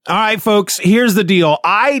All right, folks, here's the deal.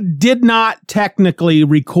 I did not technically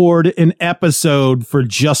record an episode for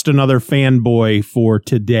Just Another Fanboy for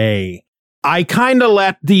today. I kind of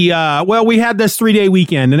let we had this 3-day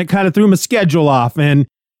weekend and it kind of threw my schedule off, and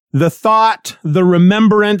the thought, the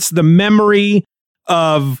remembrance, the memory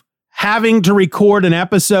of having to record an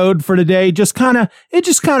episode for today just kind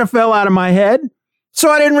of fell out of my head. So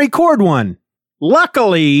I didn't record one.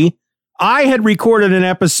 Luckily, I had recorded an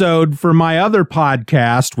episode for my other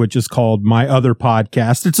podcast, which is called My Other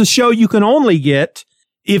Podcast. It's a show you can only get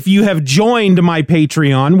if you have joined my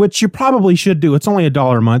Patreon, which you probably should do. It's only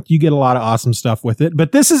 $1 a month. You get a lot of awesome stuff with it.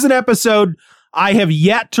 But this is an episode I have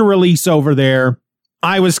yet to release over there.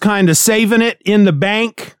 I was kind of saving it in the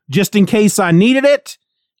bank just in case I needed it.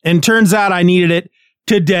 And turns out I needed it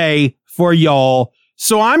today for y'all.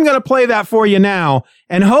 So I'm going to play that for you now.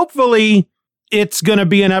 And hopefully it's going to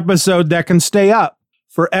be an episode that can stay up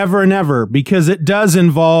forever and ever, because it does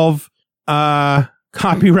involve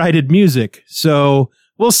copyrighted music. So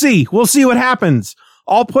we'll see. We'll see what happens.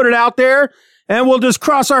 I'll put it out there and we'll just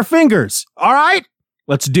cross our fingers. All right,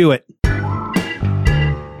 let's do it.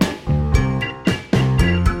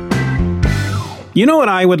 You know what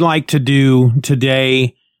I would like to do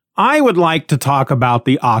today? I would like to talk about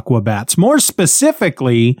the Aquabats. More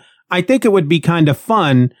specifically, I think it would be kind of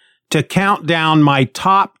fun to count down my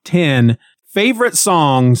top 10 favorite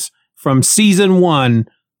songs from season 1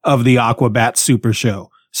 of the Aquabats Super Show.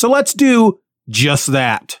 So let's do just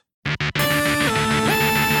that.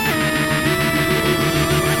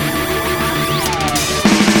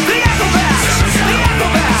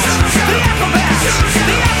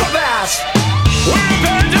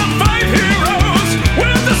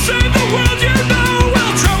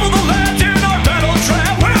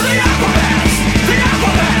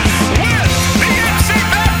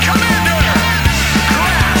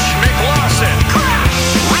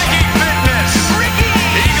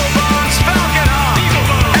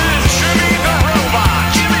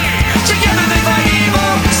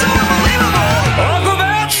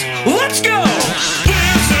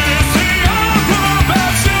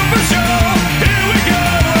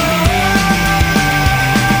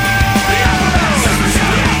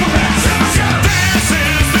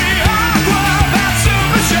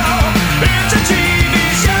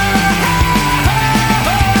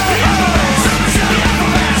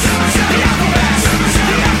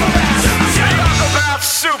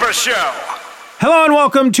 Hello and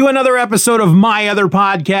welcome to another episode of My Other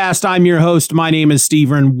Podcast. I'm your host. My name is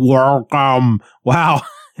Steven. Welcome. Wow.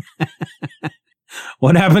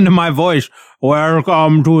 What happened to my voice?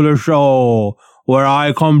 Welcome to the show where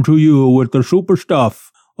I come to you with the super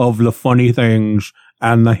stuff of the funny things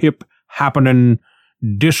and the hip happening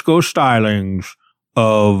disco stylings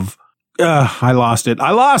of... I lost it.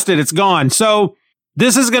 It's gone. So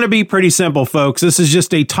this is going to be pretty simple, folks. This is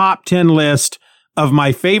just a top 10 list of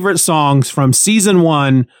my favorite songs from season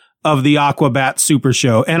 1 of the Aquabats Super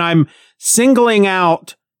Show. And I'm singling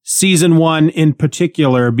out season 1 in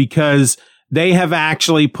particular because they have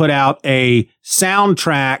actually put out a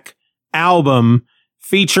soundtrack album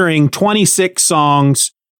featuring 26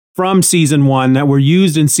 songs from season 1 that were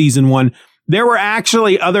used in season 1. There were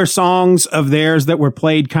actually other songs of theirs that were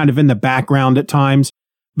played kind of in the background at times,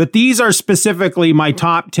 but these are specifically my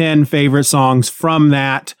top 10 favorite songs from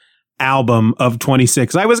that album of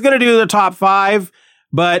 26. I was going to do the top 5,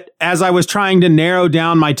 but as I was trying to narrow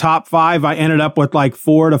down my top 5, I ended up with like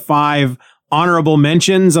 4 to 5 honorable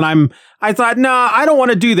mentions. And I thought, nah, I don't want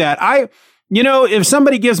to do that. If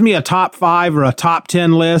somebody gives me a top 5 or a top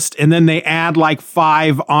 10 list and then they add like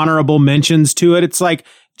 5 honorable mentions to it, it's like,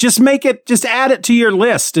 just add it to your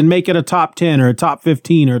list and make it a top 10 or a top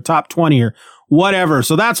 15 or a top 20 or whatever.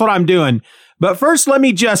 So that's what I'm doing. But first, let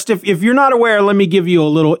me just, if you're not aware, let me give you a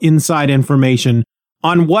little inside information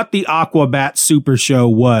on what the Aquabats Super Show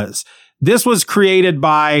was. This was created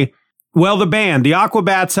by, the band. The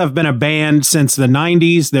Aquabats have been a band since the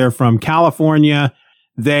 90s. They're from California.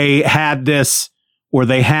 They had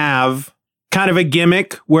they have kind of a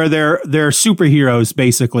gimmick where they're superheroes,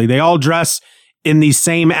 basically. They all dress in these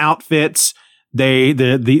same outfits. The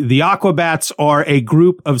Aquabats are a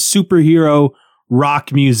group of superhero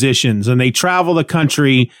rock musicians, and they travel the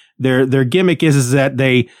country. Their gimmick is that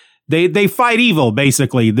they fight evil,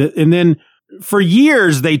 basically. And then for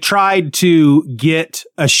years they tried to get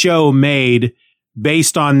a show made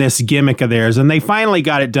based on this gimmick of theirs, and they finally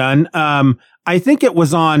got it done. I think it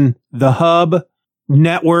was on the Hub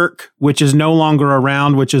network, which is no longer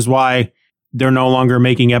around, which is why they're no longer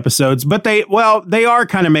making episodes, but they are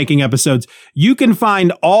kind of making episodes. You can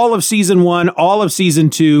find all of season 1, all of season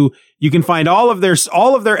 2. You can find all of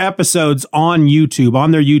their episodes on YouTube,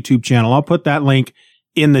 on their YouTube channel. I'll put that link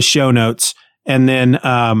in the show notes. And then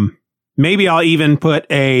maybe I'll even put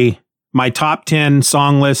my top 10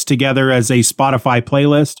 song list together as a Spotify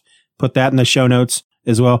playlist. Put that in the show notes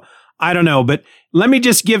as well. I don't know, but let me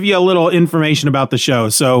just give you a little information about the show.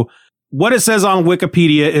 So what it says on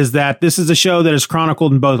Wikipedia is that this is a show that is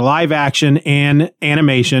chronicled in both live action and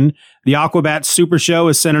animation. The Aquabats Super Show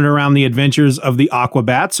is centered around the adventures of the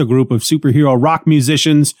Aquabats, a group of superhero rock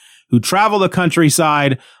musicians who travel the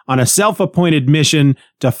countryside on a self-appointed mission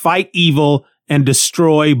to fight evil and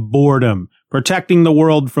destroy boredom, protecting the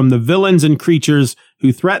world from the villains and creatures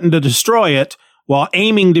who threaten to destroy it while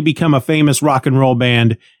aiming to become a famous rock and roll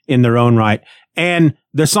band in their own right. And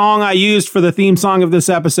the song I used for the theme song of this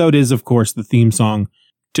episode is, of course, the theme song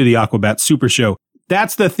to the Aquabats Super Show.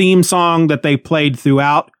 That's the theme song that they played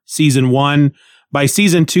throughout season 1. By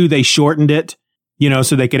season 2, they shortened it,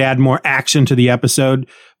 so they could add more action to the episode.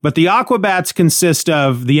 But the Aquabats consist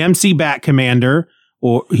of the MC Bat Commander,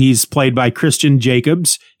 or he's played by Christian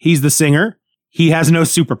Jacobs. He's the singer. He has no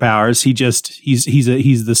superpowers.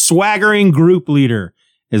 He's the swaggering group leader,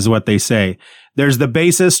 is what they say. There's the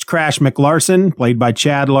bassist Crash McLarson, played by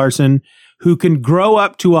Chad Larson, who can grow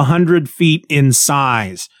up to 100 feet in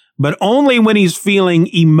size, but only when he's feeling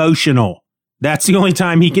emotional. That's the only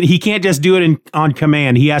time he can't just do it on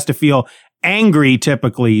command. He has to feel angry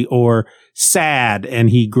typically or sad, and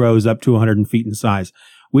he grows up to 100 feet in size.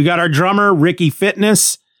 We got our drummer, Ricky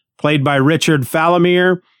Fitness, played by Richard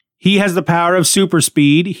Falamir. He has the power of super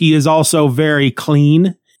speed. He is also very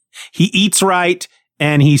clean. He eats right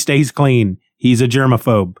and he stays clean. He's a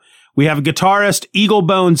germaphobe. We have guitarist Eagle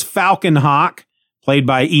Bones Falcon Hawk, played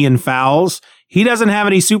by Ian Fowles. He doesn't have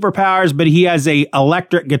any superpowers, but he has a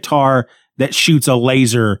electric guitar that shoots a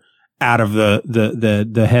laser out of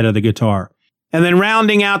the head of the guitar. And then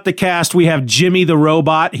rounding out the cast, we have Jimmy the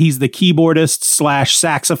Robot. He's the keyboardist /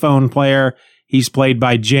 saxophone player. He's played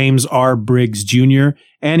by James R. Briggs Jr.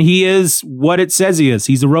 And he is what it says he is.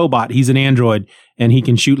 He's a robot. He's an android, and he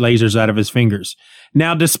can shoot lasers out of his fingers.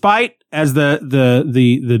 Now, despite, as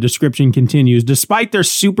the description continues, despite their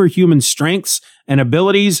superhuman strengths and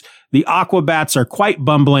abilities, the Aquabats are quite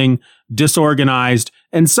bumbling, disorganized,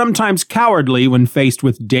 and sometimes cowardly when faced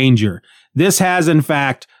with danger. This has, in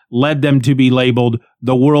fact, led them to be labeled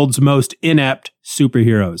the world's most inept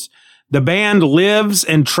superheroes. The band lives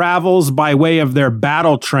and travels by way of their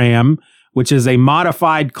battle tram, which is a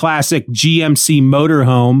modified classic GMC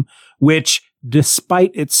motorhome, which,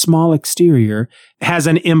 despite its small exterior, has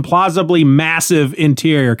an implausibly massive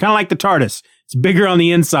interior, kind of like the TARDIS. It's bigger on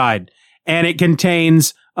the inside, and it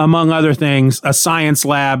contains, among other things, a science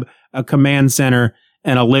lab, a command center,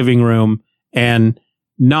 and a living room. And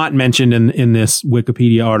not mentioned in this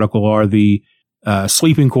Wikipedia article are the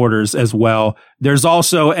sleeping quarters as well. There's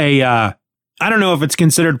also I don't know if it's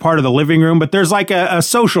considered part of the living room, but there's like a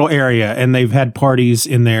social area, and they've had parties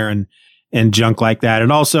in there and junk like that.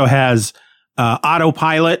 It also has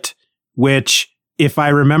autopilot, which, if I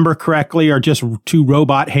remember correctly, are just 2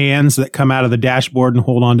 robot hands that come out of the dashboard and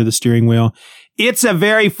hold onto the steering wheel. It's a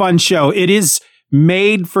very fun show. It is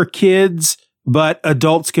made for kids, but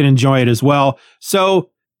adults can enjoy it as well.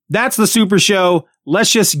 So that's the Super Show.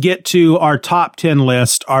 Let's just get to our top 10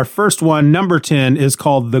 list. Our first one, number 10, is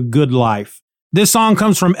called The Good Life. This song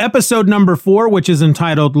comes from episode number 4, which is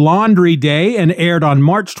entitled Laundry Day and aired on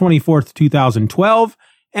March 24th, 2012,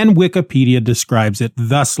 and Wikipedia describes it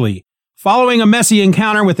thusly. Following a messy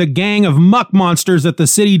encounter with a gang of muck monsters at the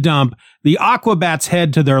city dump, the Aquabats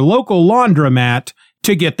head to their local laundromat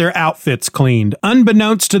to get their outfits cleaned.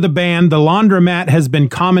 Unbeknownst to the band, the laundromat has been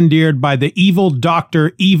commandeered by the evil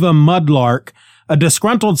Dr. Eva Mudlark, a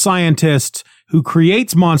disgruntled scientist who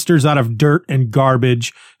creates monsters out of dirt and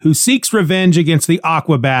garbage, who seeks revenge against the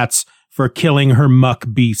Aquabats for killing her muck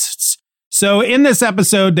beasts. So in this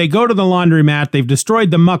episode, they go to the laundromat. They've destroyed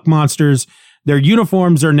the muck monsters. Their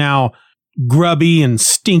uniforms are now grubby and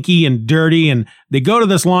stinky and dirty, and they go to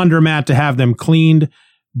this laundromat to have them cleaned.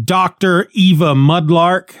 Dr. Eva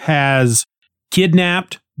Mudlark has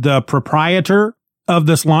kidnapped the proprietor of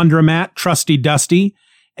this laundromat, Trusty Dusty,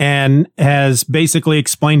 and has basically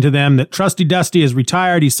explained to them that Trusty Dusty is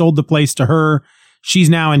retired. He sold the place to her. She's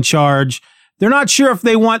now in charge. They're not sure if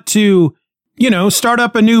they want to, start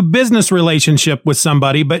up a new business relationship with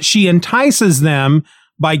somebody, but she entices them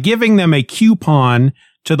by giving them a coupon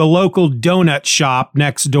to the local donut shop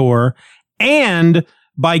next door, and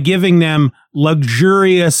by giving them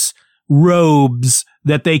luxurious robes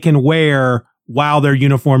that they can wear while their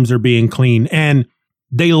uniforms are being cleaned. And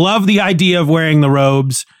they love the idea of wearing the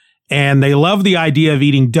robes, And they love the idea of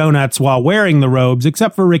eating donuts while wearing the robes,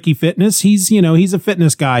 except for Ricky Fitness. He's a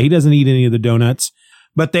fitness guy. He doesn't eat any of the donuts.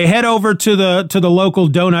 But they head over to the local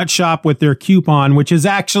donut shop with their coupon, which is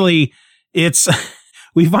actually,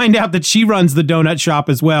 we find out that she runs the donut shop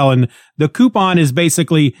as well. And the coupon is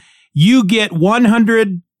basically, you get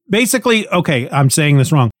 100, okay, I'm saying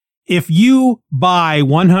this wrong. If you buy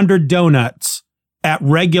 100 donuts at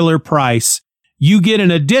regular price, you get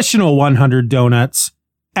an additional 100 donuts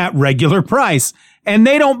at regular price. And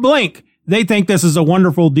they don't blink. They think this is a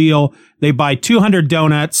wonderful deal. They buy 200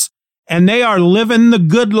 donuts and they are living the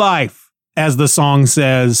good life, as the song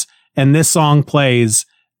says. And this song plays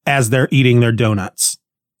as they're eating their donuts.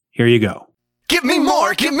 Here you go. Give me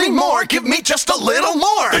more, give me more, give me just a little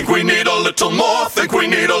more. Think we need a little more, think we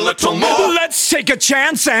need a little more. Let's take a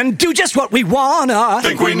chance and do just what we wanna.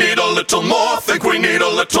 Think we need a little more, think we need a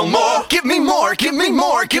little more. Give me more, give me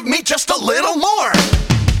more, give me just a little more.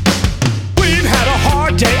 We've had a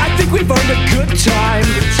hard day, I think we've earned a good time.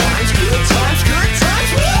 Good times, good times, good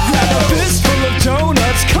times. Woo! Grab a fist full of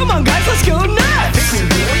donuts, come on guys, let's go nuts. Think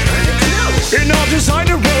we really earned it too. In our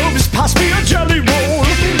designer robes, pass me a jelly roll.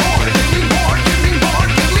 Give me more, give me more, give me more,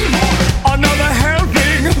 give me more. Another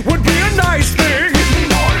helping would be a nice thing. Give me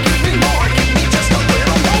more, give me more, give me just a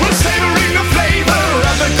little more. We're savoring the flavor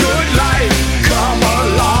of the good life. Come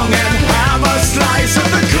along and have a slice of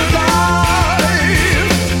the good life.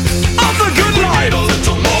 Of the good life. Need a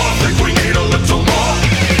little more, think we need a little more.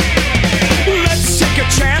 Let's take a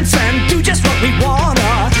chance and do just what we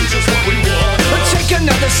wanna. Do just what we want. Let's take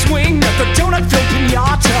another swing at the donut-filled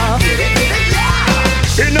pinata.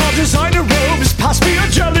 In our designer robes, pass me a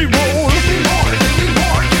jelly roll. Give me more, give me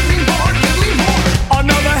more, give me more, give me more.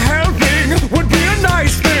 Another helping would be a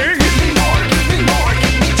nice thing. Give me more, give me more,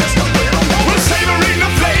 give me just a little more. We're savoring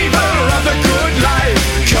the flavor of the good life.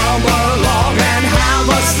 Come along and have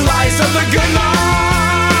a slice of the good life.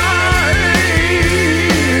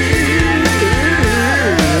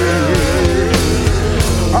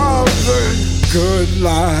 Of the good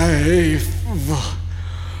life.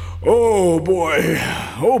 Oh boy.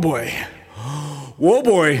 Oh boy. Whoa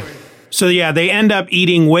boy. So yeah, they end up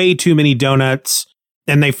eating way too many donuts,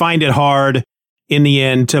 and they find it hard in the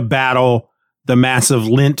end to battle the massive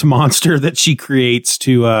lint monster that she creates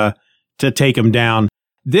to take him down.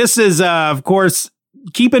 This is, of course,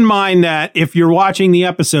 keep in mind that if you're watching the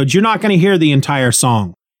episodes, you're not going to hear the entire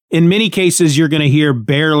song. In many cases, you're going to hear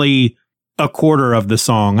barely a quarter of the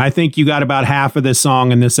song. I think you got about half of this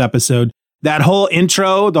song in this episode. That whole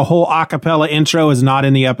intro, the whole a cappella intro, is not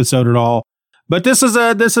in the episode at all. But this is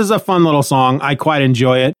a fun little song. I quite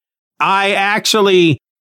enjoy it.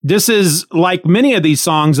 This is like many of these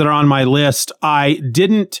songs that are on my list. It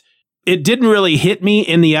didn't really hit me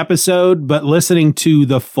in the episode, but listening to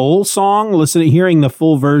the full song, hearing the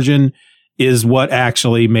full version is what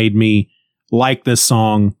actually made me like this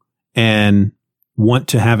song and want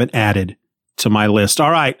to have it added to my list. All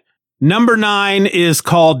right. Number 9 is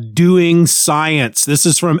called Doing Science. This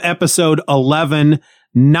is from episode 11,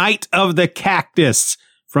 Night of the Cactus,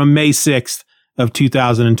 from May 6th of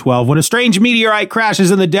 2012. When a strange meteorite crashes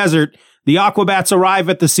in the desert, the Aquabats arrive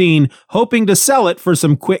at the scene, hoping to sell it for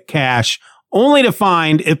some quick cash, only to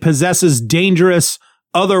find it possesses dangerous,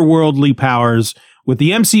 otherworldly powers. With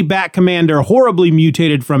the MC Bat Commander horribly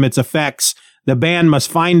mutated from its effects, the band must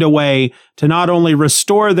find a way to not only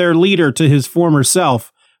restore their leader to his former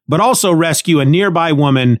self, but also rescue a nearby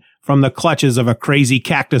woman from the clutches of a crazy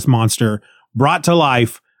cactus monster brought to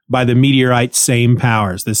life by the meteorite's same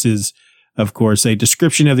powers. This is, of course, a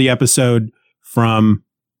description of the episode from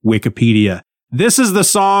Wikipedia. This is the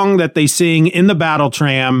song that they sing in the battle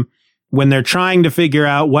tram when they're trying to figure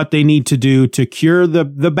out what they need to do to cure the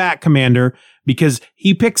Bat Commander, because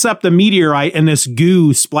he picks up the meteorite and this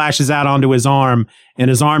goo splashes out onto his arm, and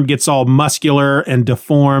his arm gets all muscular and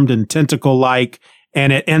deformed and tentacle-like,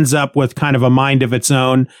 and it ends up with kind of a mind of its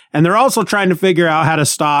own. And they're also trying to figure out how to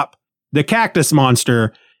stop the cactus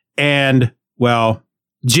monster. And, well,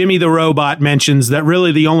 Jimmy the Robot mentions that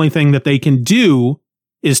really the only thing that they can do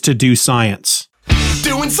is to do science.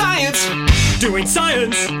 Doing science, Doing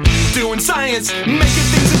science. doing science, making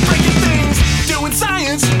things and breaking things. Doing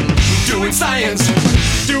science, doing science,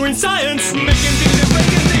 Doing science. making things and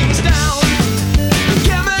breaking things down.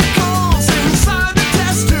 Chemicals inside the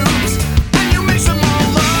test tubes, and you mix them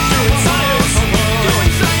all up. Doing science,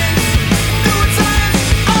 doing science, doing science.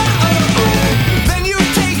 Oh, oh, oh. Then you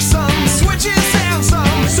take some switches and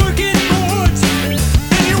some Circuit boards.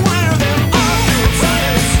 and you wire them all. Doing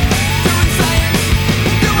science, doing science,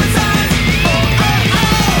 doing science. Oh, oh,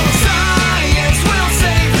 oh. Science will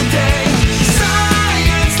save the day.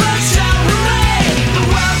 Science, let's shout hooray. The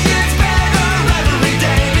world gets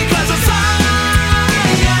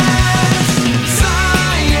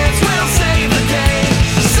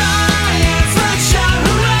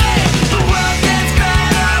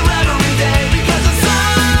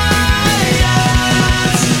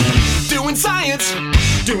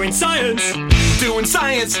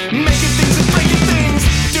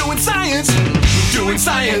science, doing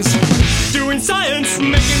science, doing science,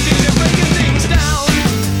 making data, breaking things down.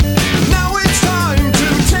 Now it's time to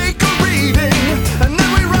take a reading, and then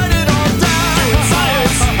we write it all down. Doing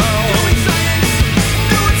science, doing science,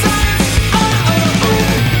 doing science.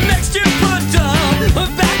 Next you put a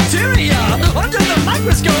bacteria under the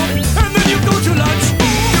microscope, and then you go to lunch.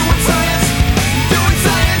 Doing science, doing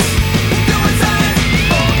science, doing science.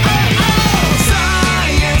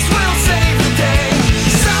 Science will save the day.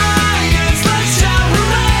 Science, let's shout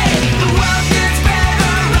hooray! The world gets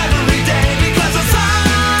better every day because of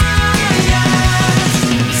science.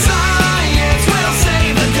 Science will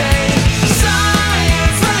save the day.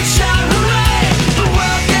 Science, let's shout hooray! The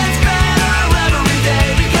world gets better every day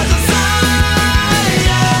because of science.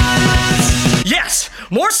 Yes,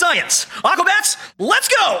 more science. Aquabats, let's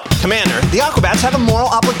go! Commander, the Aquabats have a moral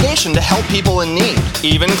obligation to help people in need,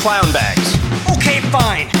 even clown bags. Okay,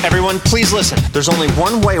 fine. Everyone, please listen. There's only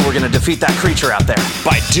one way we're gonna defeat that creature out there.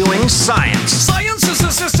 By doing science. Science is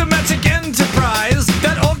a systematic enterprise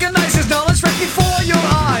that organizes knowledge right before your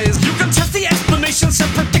eyes. You can test the explanations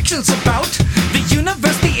and predictions about the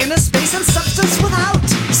universe, the inner space, and substance without.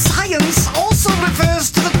 Science also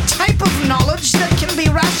refers to the type of knowledge that can be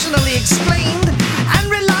rationally explained and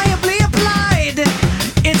reliably applied.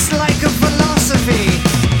 It's like a philosophy,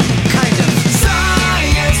 kind of.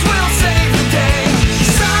 Science will save the day.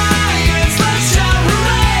 Science, let's shout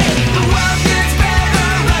hooray! The world gets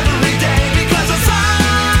better every day because of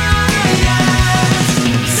science.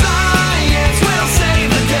 Science will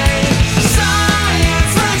save the day.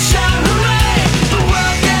 Science, let's shout hooray! The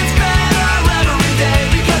world gets better every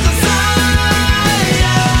day because of science.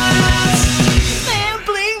 And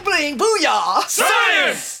bling bling booyah!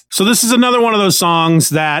 Science! So this is another one of those songs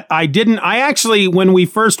that I actually, when we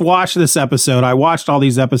first watched this episode, I watched all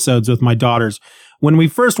these episodes with my daughters. When we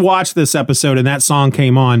first watched this episode and that song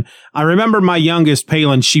came on, I remember my youngest,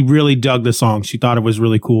 Palin, she really dug the song. She thought it was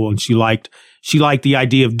really cool and she liked the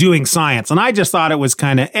idea of doing science. And I just thought it was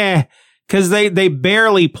kind of because they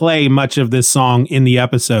barely play much of this song in the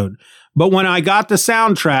episode. But when I got the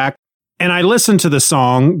soundtrack and I listened to the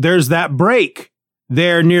song, there's that break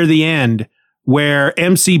there near the end where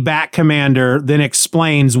MC Bat Commander then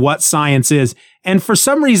explains what science is. And for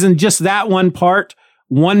some reason, just that one part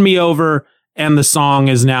won me over, and the song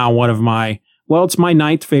is now one of it's my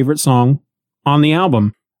 9th favorite song on the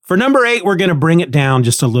album. For number 8, we're going to bring it down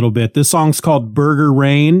just a little bit. This song's called Burger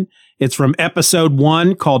Rain. It's from episode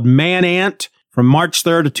 1 called Man Ant from March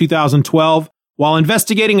 3rd of 2012. While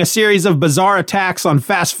investigating a series of bizarre attacks on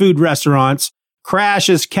fast food restaurants, Crash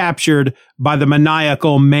is captured by the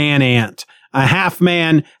maniacal Man Ant, a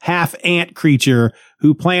half-man, half-ant creature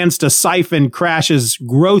who plans to siphon Crash's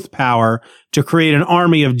growth power to create an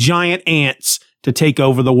army of giant ants to take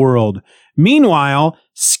over the world. Meanwhile,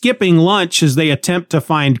 skipping lunch as they attempt to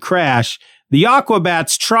find Crash, the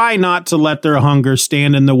Aquabats try not to let their hunger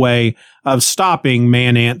stand in the way of stopping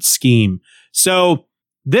Man Ant's scheme. So,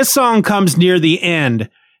 this song comes near the end.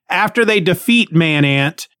 After they defeat Man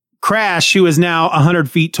Ant, Crash, who is now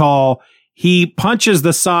 100 feet tall, he punches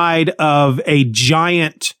the side of a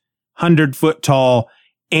giant 100-foot tall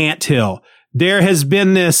anthill. There has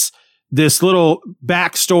been this little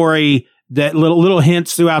backstory, that little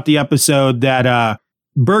hints throughout the episode that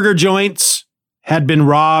burger joints had been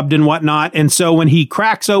robbed and whatnot. And so when he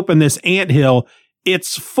cracks open this anthill,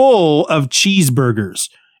 it's full of cheeseburgers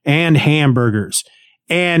and hamburgers.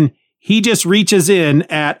 And he just reaches in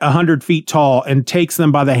at 100 feet tall and takes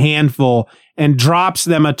them by the handful and drops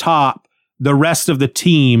them atop the rest of the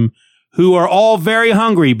team, who are all very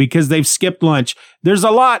hungry because they've skipped lunch. There's a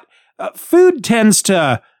lot. Food tends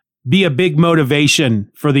to be a big motivation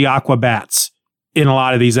for the Aquabats in a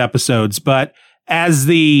lot of these episodes. But as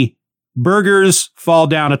the burgers fall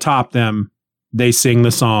down atop them, they sing the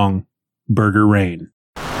song Burger Rain.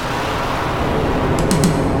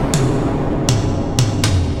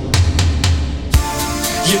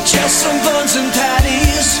 You're just some buns and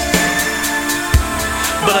patties,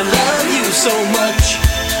 but I love you so much.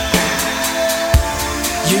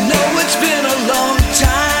 You know it's been a long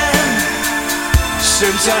time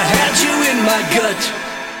since I had you in my gut.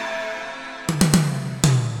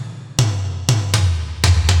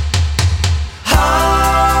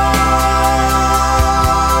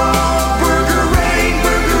 Burger Rain,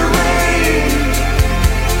 Burger Rain.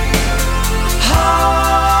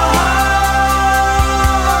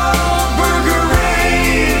 Burger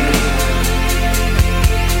Rain.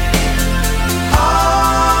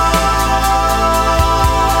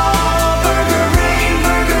 Burger Rain,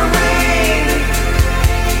 Burger Rain.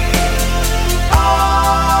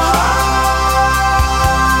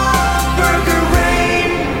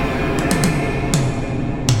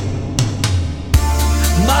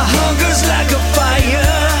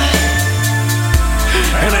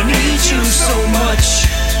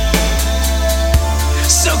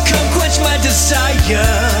 desire.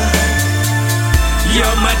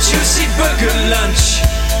 You're my juicy burger lunch.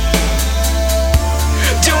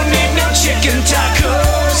 Don't need no chicken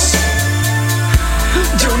tacos.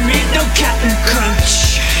 Don't need no Captain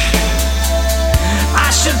Crunch. I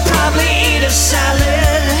should probably eat a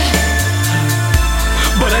salad,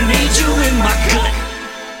 but I need you in my gut.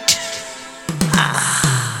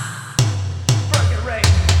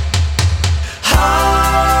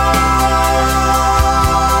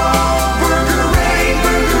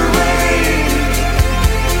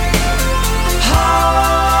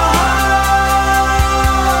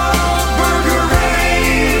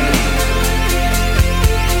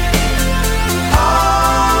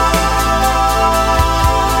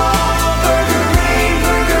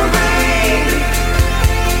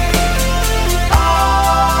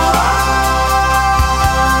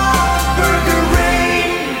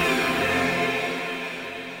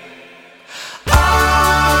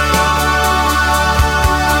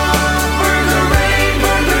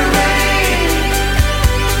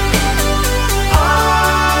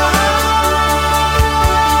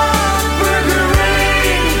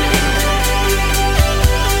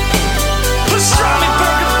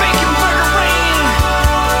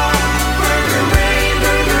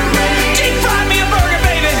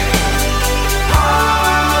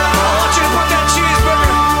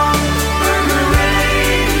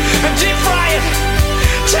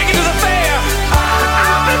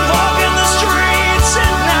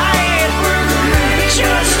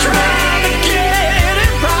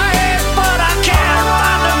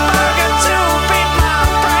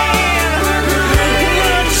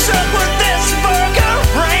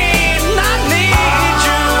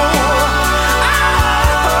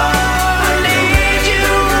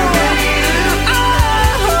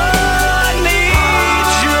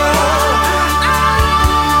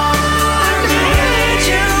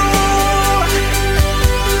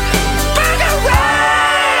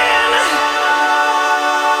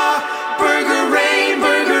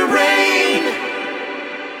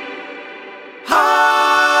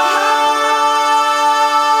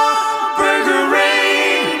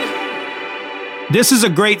 This is a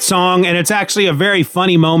great song, and it's actually a very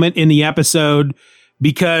funny moment in the episode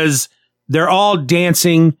because they're all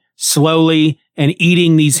dancing slowly and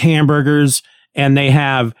eating these hamburgers, and they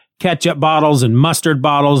have ketchup bottles and mustard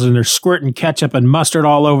bottles, and they're squirting ketchup and mustard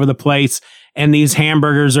all over the place, and these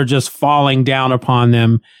hamburgers are just falling down upon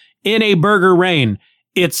them in a burger rain.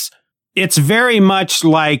 It's very much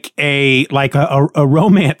like a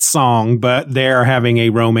romance song, but they're having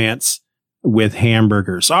a romance with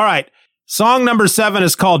hamburgers. All right. Song number 7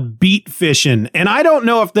 is called Beat Fishin'. And I don't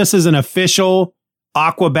know if this is an official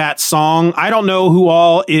Aquabat song. I don't know who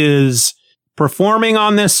all is performing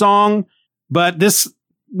on this song, but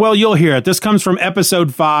you'll hear it. This comes from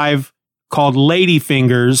episode 5 called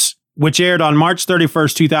Ladyfingers, which aired on March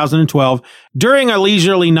 31st, 2012. During a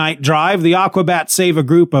leisurely night drive, the Aquabats save a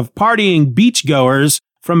group of partying beachgoers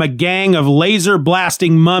from a gang of laser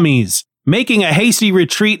blasting mummies. Making a hasty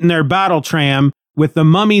retreat in their battle tram, with the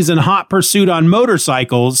mummies in hot pursuit on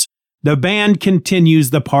motorcycles, the band continues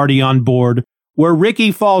the party on board, where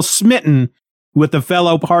Ricky falls smitten with the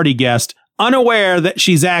fellow party guest, unaware that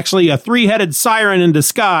she's actually a 3-headed siren in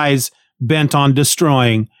disguise, bent on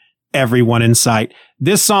destroying everyone in sight.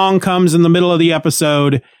 This song comes in the middle of the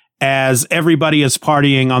episode as everybody is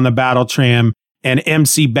partying on the battle tram, and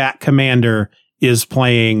MC Bat Commander is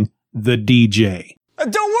playing the DJ.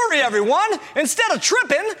 Don't worry, everyone. Instead of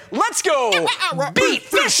tripping, let's go beat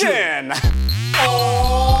fishing.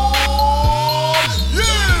 Oh,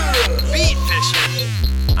 yeah! Beat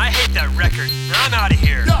fishing. I hate that record. I'm out of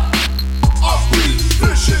here. I'll beat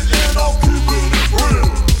fishing and I'll keep it real.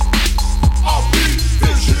 I'll beat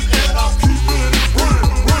fishing and I'll keep it real.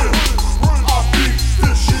 I'll beat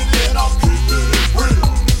fishing and I'll keep it real.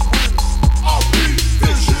 I'll beat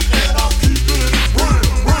fishing and I'll keep it real.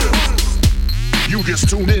 You just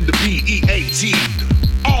tune in to BEAT.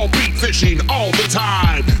 All beat fishing all the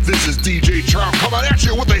time. This is DJ Charm coming at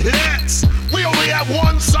you with the hits. We only have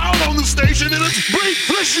one sound on the station and it's beat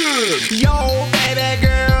fishing. Yo, baby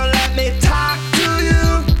girl, let me talk to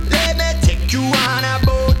you. Let me take you on a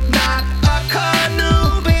boat, not a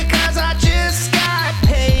canoe. Because I just got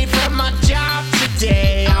paid from my job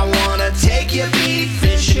today. I wanna take you beat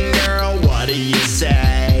fishing, girl. What do you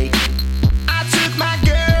say? I took my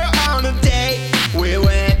girl on a date. We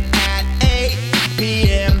went at 8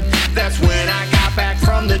 p.m. That's when I got back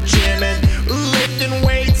from the gym and lifting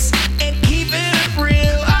weights and keeping it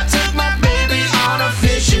real. I took my baby on a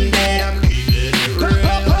fishing date. I'm keeping it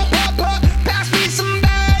real. Pass me some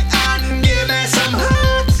bait and give me some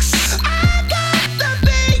hooks. I got the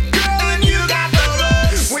bait, girl, and you got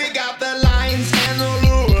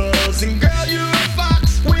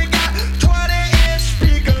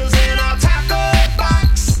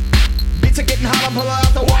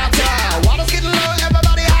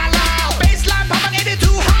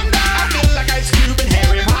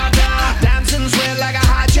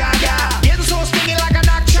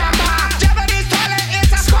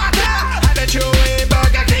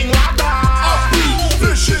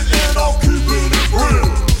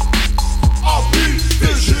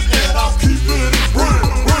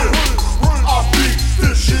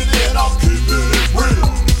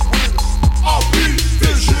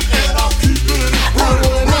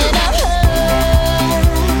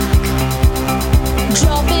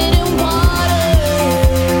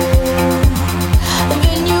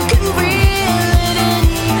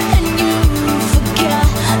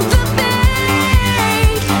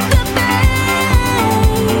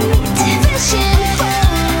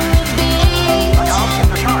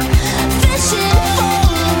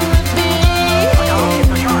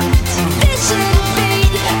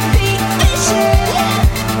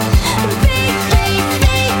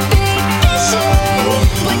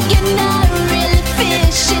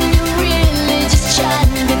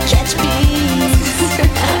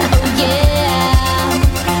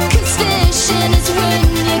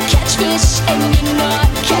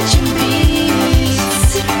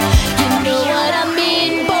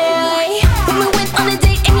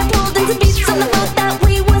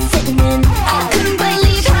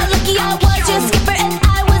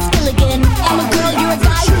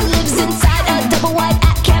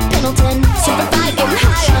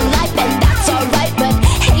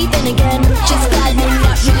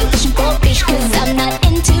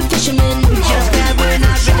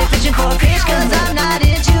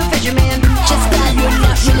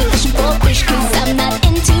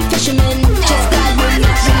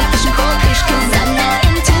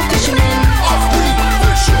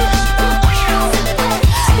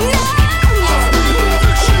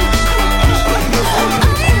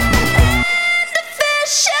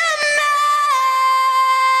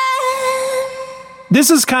this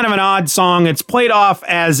is kind of an odd song. It's played off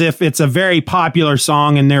as if it's a very popular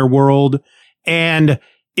song in their world. And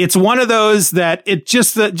it's one of those that it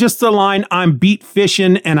just the line, I'm beat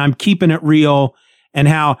fishing and I'm keeping it real, and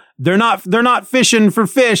how they're not fishing for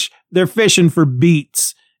fish, they're fishing for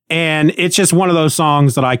beats. And it's just one of those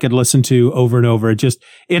songs that I could listen to over and over.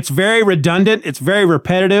 It's very redundant. It's very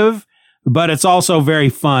repetitive, but it's also very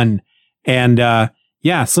fun. And,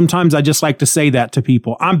 yeah, sometimes I just like to say that to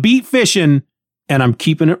people. I'm beat fishing and I'm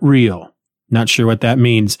keeping it real. Not sure what that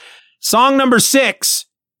means. Song number 6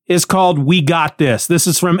 is called We Got This. This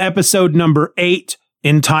is from episode number 8,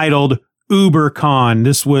 entitled UberCon.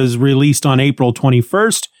 This was released on April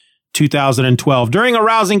 21st, 2012. During a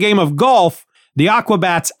rousing game of golf, the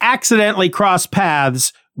Aquabats accidentally cross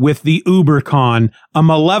paths with the UberCon, a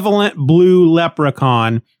malevolent blue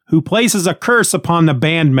leprechaun who places a curse upon the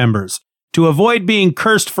band members. To avoid being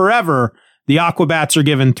cursed forever, the Aquabats are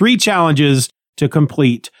given 3 challenges to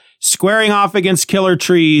complete: squaring off against killer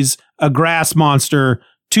trees, a grass monster,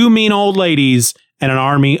 2 mean old ladies, and an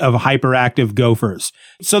army of hyperactive gophers.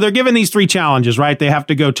 So they're given these 3 challenges, right? They have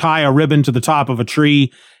to go tie a ribbon to the top of a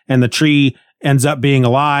tree, and the tree ends up being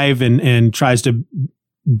alive and tries to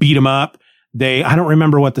beat them up. I don't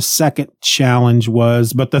remember what the second challenge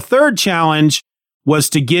was, but the third challenge was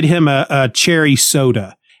to get him a cherry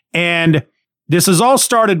soda. And this is all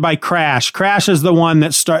started by Crash. Crash is the one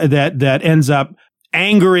that ends up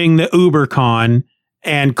angering the UberCon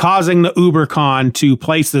and causing the UberCon to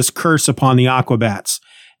place this curse upon the Aquabats.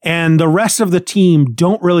 And the rest of the team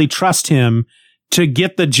don't really trust him to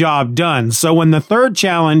get the job done. So when the third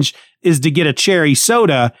challenge is to get a cherry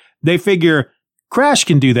soda, they figure Crash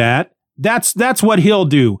can do that. That's what he'll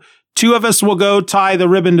do. 2 of us will go tie the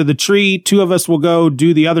ribbon to the tree. 2 of us will go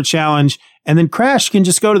do the other challenge. And then Crash can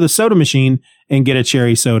just go to the soda machine and get a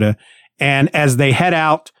cherry soda. And as they head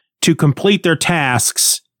out to complete their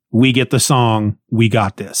tasks, we get the song, We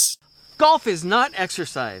Got This. Golf is not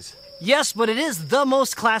exercise. Yes, but it is the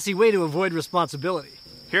most classy way to avoid responsibility.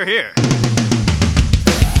 Here, here.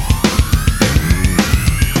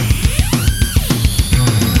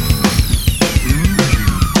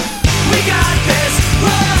 We got this,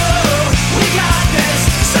 whoa, we got this,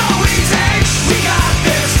 so easy. We got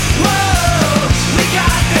this, whoa, we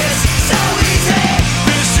got this, so easy.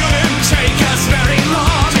 This shouldn't take us very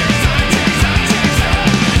long.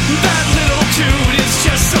 That little dude is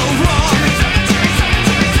just so wrong.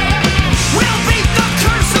 We'll beat the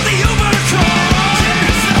curse of the UberCon.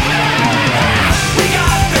 We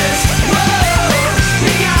got this, whoa,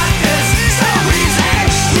 we got this, so easy.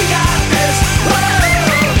 We got this,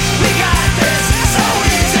 whoa, we got this, so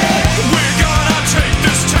easy. We're gonna take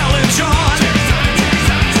this challenge on,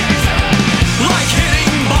 like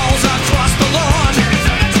hitting balls across the lawn.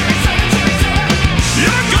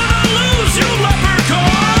 You're gonna lose, you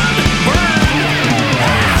leprechaun. Burn.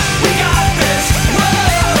 We got this, whoa,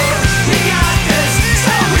 we got this,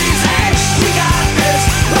 so easy. We got this,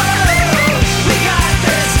 whoa, we got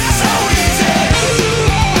this, so easy.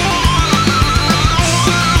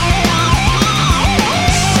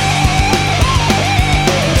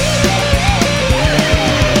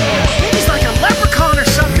 He's like a leprechaun or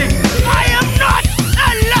something. I am not a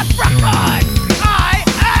leprechaun. I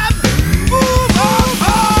am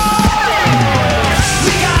UberCon.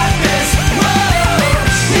 We got this, whoa,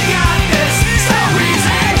 we got this, so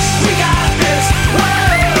easy. We got this,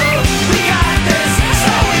 whoa, we got this,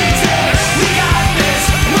 so easy. We got this,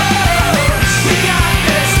 whoa, we got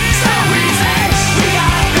this, so easy. We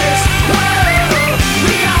got this, whoa,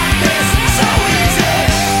 we got this, so easy.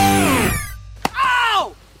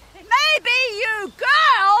 Oh! Maybe you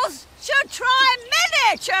girls should try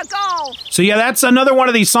miniature golf. So yeah, that's another one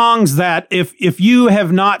of these songs that if you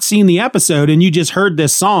have not seen the episode and you just heard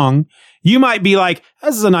this song, you might be like,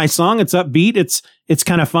 this is a nice song. It's upbeat. It's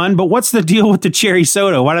kind of fun. But what's the deal with the cherry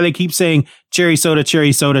soda? Why do they keep saying cherry soda,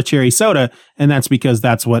 cherry soda, cherry soda? And that's because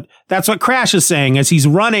that's what Crash is saying as he's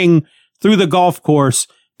running through the golf course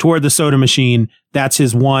toward the soda machine. That's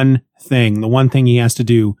his one thing. The one thing he has to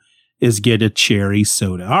do is get a cherry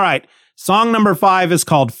soda. All right. Song number 5 is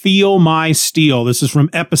called Feel My Steel. This is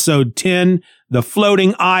from episode 10, The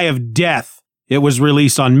Floating Eye of Death. It was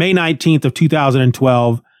released on May 19th of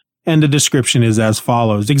 2012, and the description is as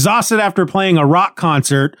follows. Exhausted after playing a rock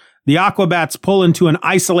concert, the Aquabats pull into an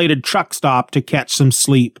isolated truck stop to catch some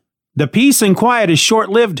sleep. The peace and quiet is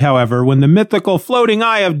short-lived, however, when the mythical floating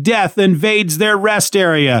eye of death invades their rest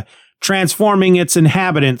area, transforming its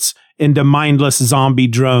inhabitants into mindless zombie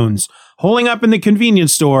drones. Holing up in the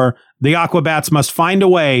convenience store, the Aquabats must find a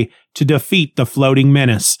way to defeat the floating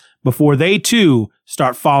menace before they too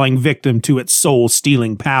start falling victim to its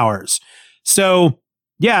soul-stealing powers. So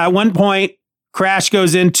Yeah, at one point, Crash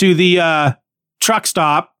goes into the truck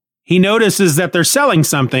stop. He notices that they're selling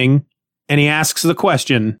something, and he asks the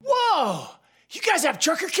question. Whoa! You guys have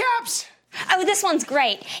trucker caps? Oh, this one's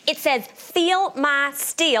great. It says, "Feel my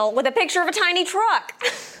steel," with a picture of a tiny truck.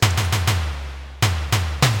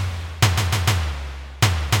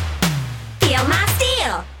 Feel my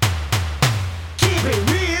steel. Keep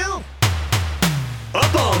it real.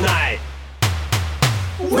 Up all night.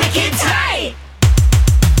 Wicked tight.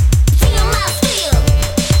 Feel my steel.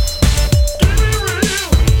 Keep it real.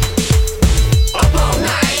 Up all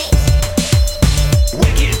night.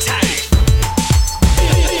 Wicked tight.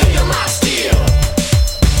 Feel my steel.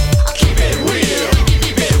 Keep it real.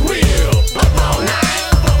 Keep it real. Up all night.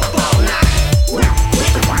 Up all night.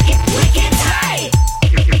 Wicked tight.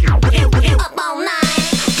 Up all night.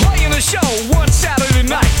 Playing the show one Saturday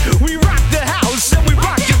night. We rocked the house and we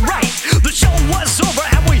rocked it right. The show was over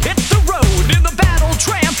and we hit the road. In the battle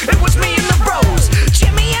tram, it was me and the bros.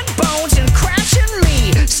 Jimmy and Bones and Crash and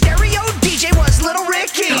me. Stereo DJ was Little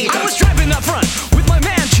Ricky. I was driving up front with my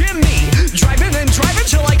man Jimmy. Driving and driving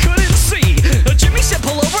till I couldn't see. Jimmy said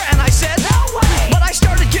pull over and I said no way. But I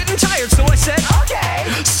started getting tired so I said okay.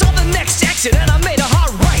 Saw the next exit and I made a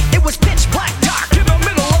hard right. It was pitch black dark in the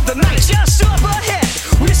middle of the night. Just up ahead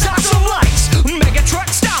we saw some lights. Mega truck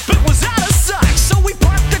stop, it was out of sight. So we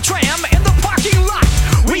parked the tram in the parking lot.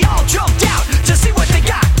 We all jumped out to see what they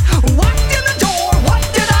got. Walked in the door, what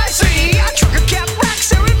did I see? A trucker cap rack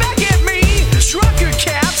staring back at me. Trucker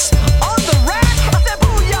caps on the rack. I said,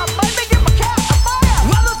 booyah, baby, get my cap a fire.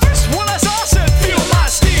 Well, the first one I saw said, feel my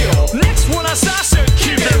steel. Next one I saw said,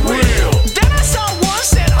 keep it real. Then I saw one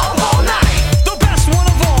said, up all night. The best one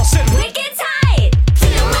of all said, Wicked tight.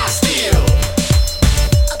 feel my steel.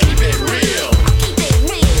 Keep it real. Keep it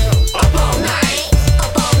real. Up all night.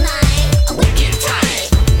 Up all night. Wicked tight.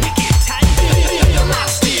 wicked tight. Feel my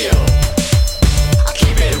steel.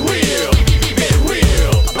 Keep it real. Keep it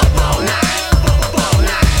real. Up all night. Up all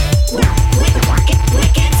night.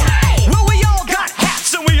 Wicked tight. Well, we all got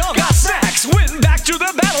hats and we all got snacks. Went back to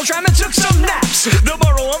the battle tram and took some naps. The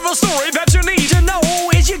moral of the story that you need to know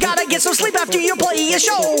is you gotta get some sleep after you play a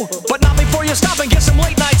show. But not before you stop and get some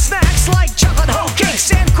late night snacks like chocolate hoe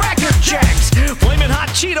cakes and Cracker Jacks, flaming hot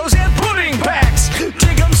Cheetos and pudding packs,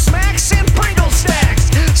 Tig'em smacks and Pringle stacks,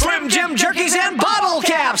 Slim Jim jerkies and bottle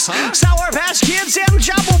caps, Sour Patch Kids and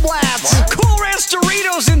Jabble Blats, Cool Ranch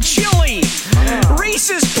Doritos and chili,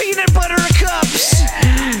 Reese's peanut butter cups,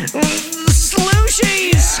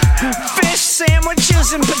 slushies, fish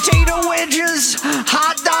sandwiches and potato wedges,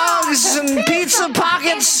 hot dogs and pizza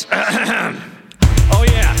pockets. Oh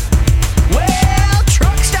yeah. Well,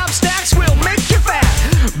 truck stop snacks will make you fat.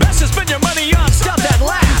 Best to spend your money on stuff that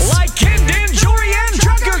lasts, like Kindin jewelry and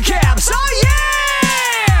trucker caps. Oh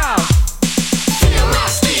yeah! Feel my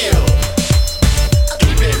steel.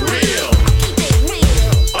 Keep it real. Keep it real.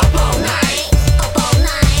 Up all night. Up all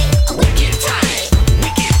night. Wicked tight.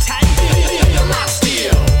 Wicked tight. Feel my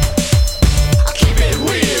steel. Keep it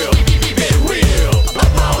real. Keep it real.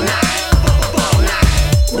 Up all night. Up all night.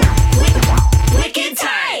 Wicked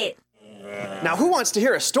tight. Now, who wants to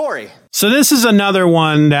hear a story? So this is another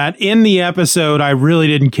one that in the episode, I really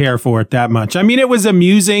didn't care for it that much. I mean, it was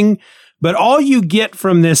amusing, but all you get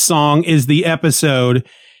from this song is the episode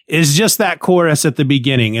is just that chorus at the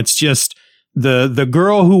beginning. It's just the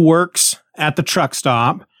girl who works at the truck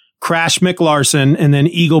stop, Crash McLarson, and then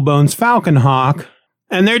Eagle Bones Falconhawk.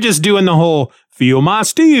 And they're just doing the whole feel my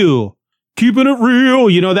steel, keeping it real.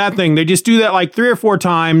 You know, that thing. They just do that like 3 or 4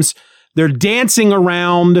 times. They're dancing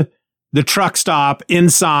around the truck stop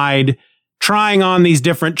inside, trying on these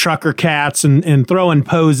different trucker cats and throwing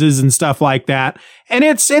poses and stuff like that. And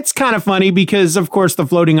it's kind of funny because, of course, the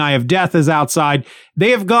floating eye of death is outside. They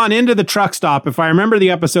have gone into the truck stop. If I remember the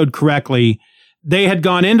episode correctly, they had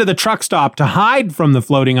gone into the truck stop to hide from the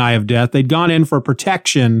floating eye of death. They'd gone in for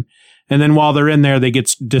protection. And then while they're in there, they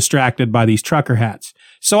get distracted by these trucker hats.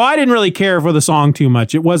 So I didn't really care for the song too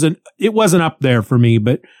much. It wasn't up there for me,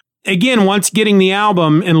 but again, once getting the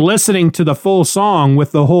album and listening to the full song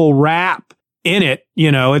with the whole rap in it,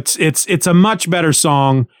 you know, it's a much better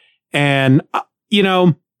song. And, you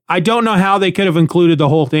know, I don't know how they could have included the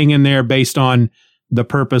whole thing in there based on the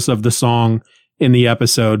purpose of the song in the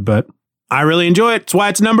episode, but I really enjoy it. That's why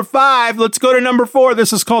it's number 5. Let's go to number 4.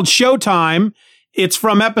 This is called Showtime. It's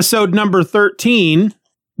from episode number 13,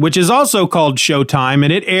 which is also called Showtime,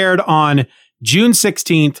 and it aired on June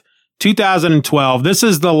 16th, 2012. This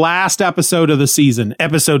is the last episode of the season,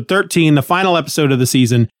 episode 13, the final episode of the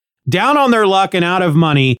season. Down on their luck and out of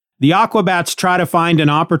money, the Aquabats try to find an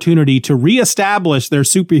opportunity to reestablish their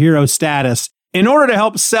superhero status in order to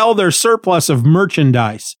help sell their surplus of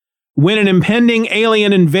merchandise. When an impending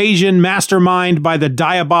alien invasion masterminded by the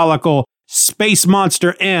diabolical Space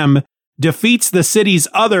Monster M defeats the city's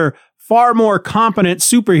other, far more competent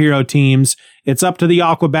superhero teams, it's up to the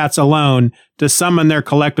Aquabats alone to summon their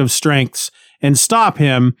collective strengths and stop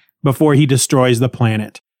him before he destroys the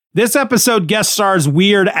planet. This episode guest stars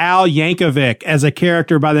Weird Al Yankovic as a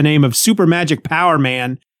character by the name of Super Magic Power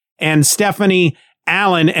Man and Stephanie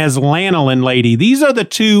Allen as Lanolin Lady. These are the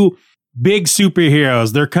two big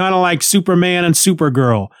superheroes. They're kind of like Superman and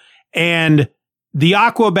Supergirl. And the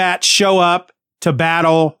Aquabats show up to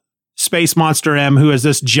battle Space Monster M, who is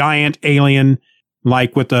this giant alien,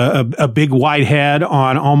 like with a big white head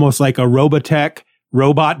on almost like a Robotech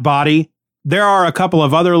robot body. There are a couple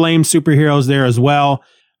of other lame superheroes there as well,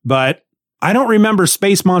 but I don't remember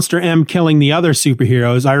Space Monster M killing the other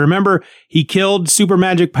superheroes. I remember he killed Super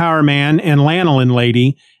Magic Power Man and Lanolin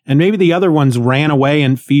Lady, and maybe the other ones ran away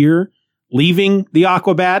in fear, leaving the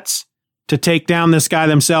Aquabats to take down this guy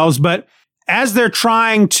themselves. But as they're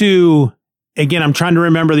trying to, again, I'm trying to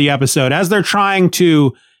remember the episode, as they're trying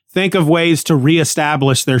to think of ways to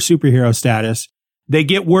reestablish their superhero status, they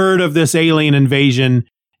get word of this alien invasion,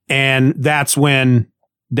 and that's when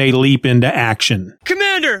they leap into action.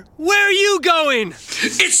 Commander, where are you going?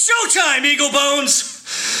 It's showtime, Eagle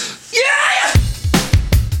Bones! Yeah!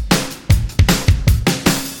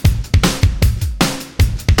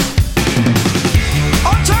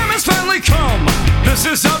 Our time has finally come. This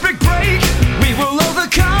is our big break. We will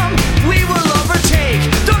overcome. We will overtake.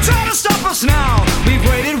 Don't try to stop us now. We've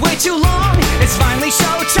waited way too long. It's finally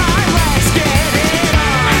showtime. Let's get it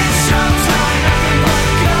on. It's showtime. Nothing but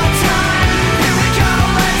go time. Here we go.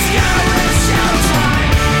 Let's go. It's showtime.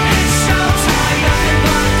 It's showtime. Nothing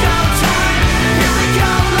but go time. Here we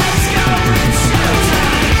go. Let's go. It's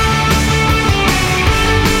showtime.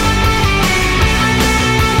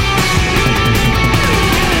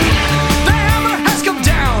 The hammer has come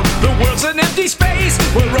down. The world's an empty space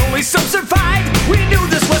where only some survive. We knew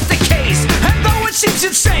this was the case, and though it seems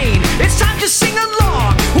insane, it's time to sing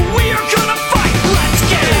along. We are gonna fight. Let's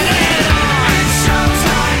get it on. It's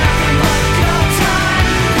showtime. Nothing but go time.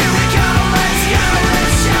 Here we go. Let's go.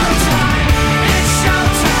 It's showtime. It's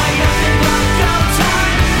showtime. Nothing but go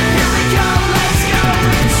time. Here we go. Let's go.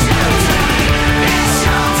 It's showtime. It's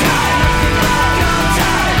showtime. Nothing but go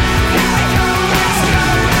time. Here we go. Let's go.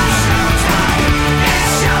 It's showtime.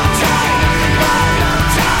 It's showtime. Nothing but go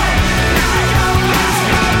time. Here we go. Let's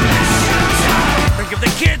go. It's showtime. Think of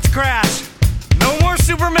the kids crash. No more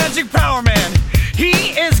Super Magic Power Man. He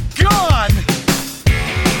is gone.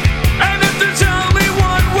 And if there's only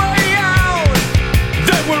one way out,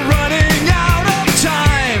 then we're running out of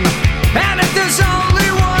time. And if there's only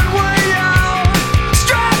one way out,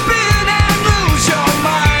 strap in and lose your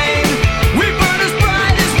mind. We burn as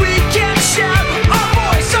bright as we can shout. Our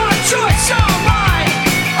voice, our choice, our mind.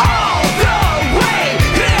 All the way,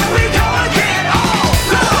 here we go again. All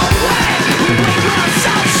the way, we bring the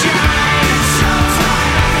sunshine. It's showtime,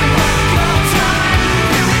 nothing but go time.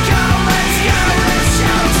 Here we go, let's go. It's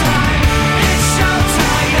showtime. It's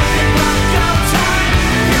showtime, nothing but go time.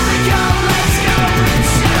 Here we go, let's go.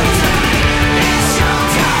 It's showtime. It's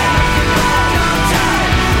showtime, nothing but go time.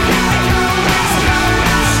 Here we go, let's go.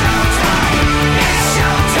 It's showtime. It's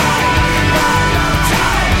showtime, nothing but go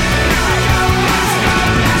time. Here we go, let's go.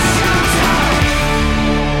 It's showtime.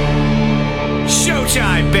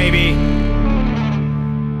 Showtime, baby.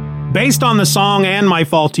 Based on the song and my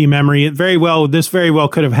faulty memory, this very well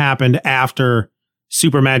could have happened after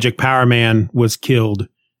Super Magic Power Man was killed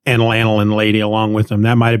and Lanolin Lady along with him.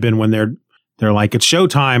 That might have been when they're like, it's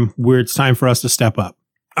showtime, where it's time for us to step up.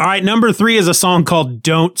 All right, number 3 is a song called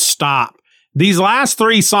Don't Stop. These last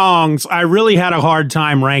 3 songs, I really had a hard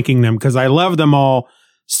time ranking them because I love them all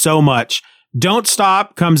so much. Don't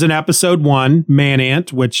Stop comes in episode 1, Man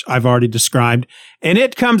Ant, which I've already described, and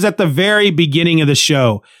it comes at the very beginning of the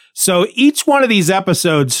show. So each one of these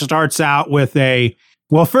episodes starts out with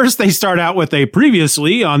first they start out with a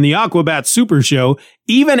previously on the Aquabat Super Show,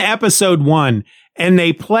 even episode 1, and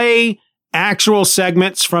they play actual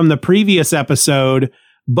segments from the previous episode,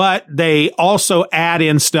 but they also add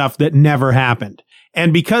in stuff that never happened.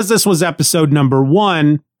 And because this was episode number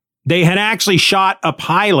 1, they had actually shot a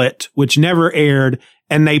pilot, which never aired,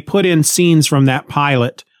 and they put in scenes from that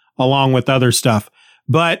pilot along with other stuff.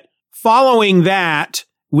 But following that,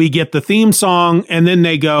 we get the theme song, and then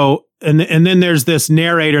they go, and then there's this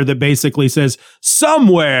narrator that basically says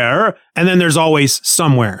somewhere, and then there's always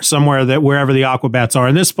somewhere that wherever the Aquabats are.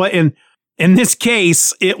 In this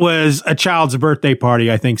case, it was a child's birthday party,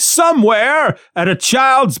 I think. Somewhere at a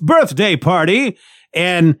child's birthday party.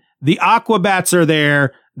 And the Aquabats are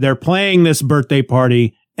there. They're playing this birthday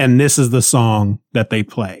party, and this is the song that they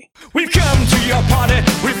play. We've come to your party,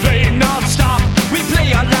 we play non-stop. We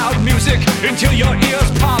play our loud music until your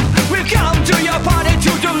ears pop. We've come to your party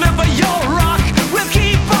to deliver your rock. We'll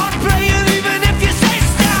keep on playing even if you say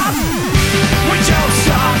stop. We don't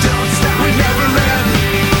stop, we never end.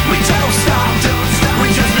 We don't stop, we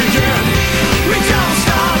just begin. We don't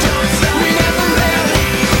stop, we never end.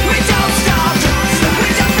 We don't stop,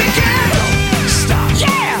 we just begin. Don't stop,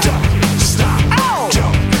 yeah. Don't stop, oh.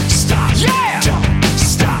 Don't stop, yeah. Don't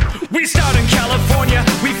stop. We start in California,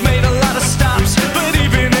 we've made a lot of stops, but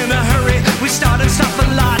even in a hurry, we start and stop a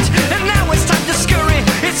lot. And now it's time to scurry,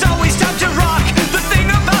 it's always time to rock. The thing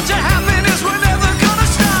about to happen is we're never gonna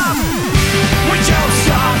stop. We don't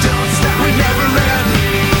stop, we never end.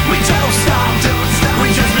 We don't stop, we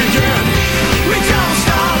just begin. We don't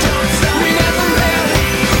stop, we never end.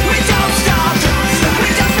 We don't stop, we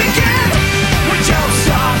just begin. We don't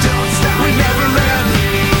stop, we never end.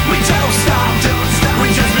 We don't stop, we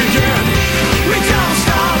just begin. We don't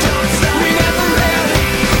stop, we never end.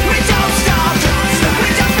 We don't stop, we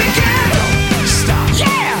just begin. Don't stop,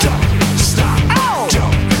 yeah. Don't stop, oh.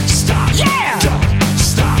 Don't stop, yeah. Don't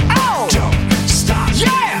stop, oh. Don't stop,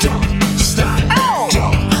 yeah. Don't stop, oh.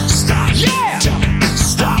 Don't stop, yeah. Don't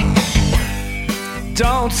stop.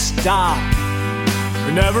 Don't stop,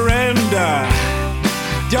 we never end.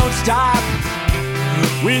 Don't stop,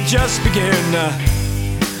 we just begin.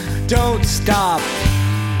 Don't stop,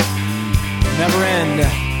 never end,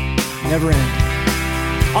 never end.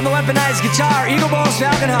 On the weaponized guitar, Eagle Bones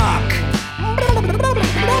Falcon Hawk.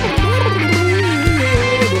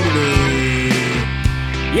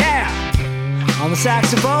 Yeah, on the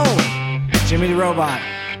saxophone, Jimmy the Robot.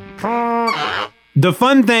 The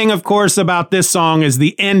fun thing, of course, about this song is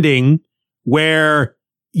the ending, where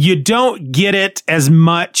you don't get it as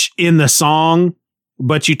much in the song,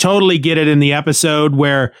 but you totally get it in the episode,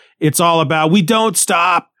 where it's all about, we don't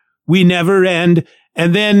stop, we never end.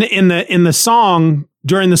 And then in the song,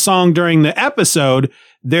 during the episode,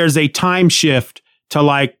 there's a time shift to,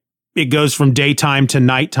 like, it goes from daytime to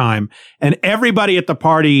nighttime, and everybody at the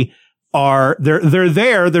party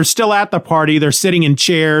they're still at the party. They're sitting in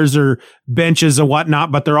chairs or benches and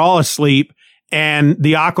whatnot, but they're all asleep. And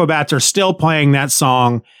the Aquabats are still playing that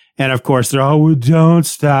song. And of course they're, oh, we don't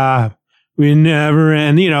stop, we never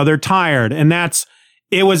end. You know, they're tired. And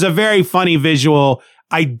it was a very funny visual.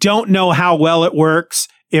 I don't know how well it works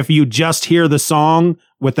if you just hear the song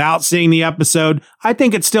without seeing the episode. I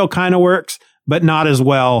think it still kind of works, but not as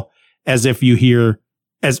well as if you hear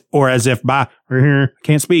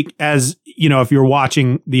can't speak, as, you know, if you're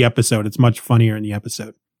watching the episode. It's much funnier in the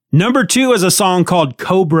episode. Number 2 is a song called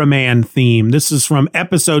Cobra Man Theme. This is from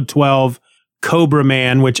episode 12, Cobra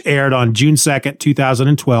Man, which aired on June 2nd,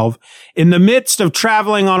 2012. In the midst of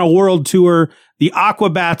traveling on a world tour, the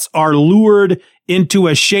Aquabats are lured into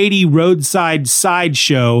a shady roadside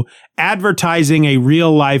sideshow advertising a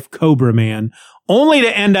real-life Cobra Man, only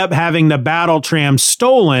to end up having the battle tram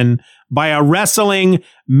stolen by a wrestling,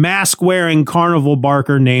 mask-wearing carnival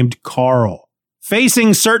barker named Carl.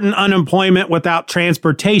 Facing certain unemployment without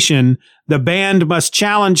transportation, the band must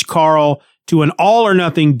challenge Carl to an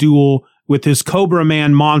all-or-nothing duel with his Cobra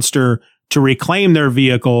Man monster to reclaim their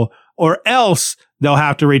vehicle, or else they'll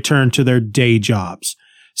have to return to their day jobs.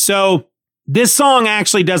 So this song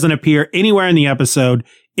actually doesn't appear anywhere in the episode.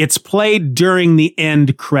 It's played during the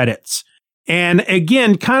end credits. And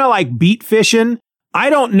again, kind of like Beat Fishin', I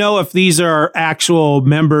don't know if these are actual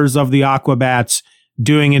members of the Aquabats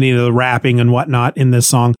doing any of the rapping and whatnot in this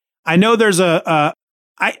song. I know there's I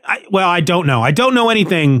don't know. I don't know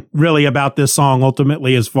anything really about this song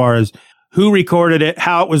ultimately, as far as who recorded it,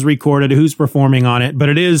 how it was recorded, who's performing on it, but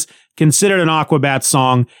it is considered an Aquabats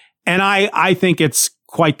song. And I think it's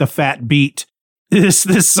quite the fat beat.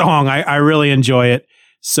 This song, I really enjoy it.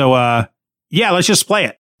 So, yeah, let's just play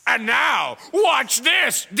it. And now, watch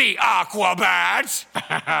this, the Aquabats!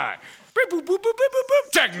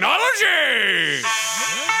 Technology!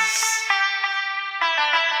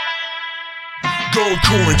 Gold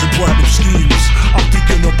coins and platinum schemes. I'm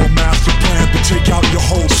thinking up a master plan to take out your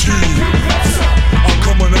whole team. I'm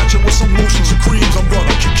coming at you with some lotions and creams. I'm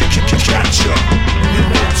gonna catch ya.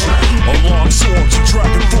 Alarm swords and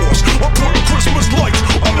dragon force. I'll put Christmas lights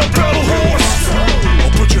on the battle horse.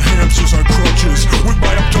 I'll put your hamsters on crutches with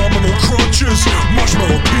my abdominal crunches.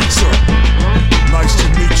 Marshmallow pizza. Nice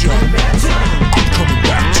to meet ya. I'm coming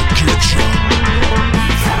back to get ya.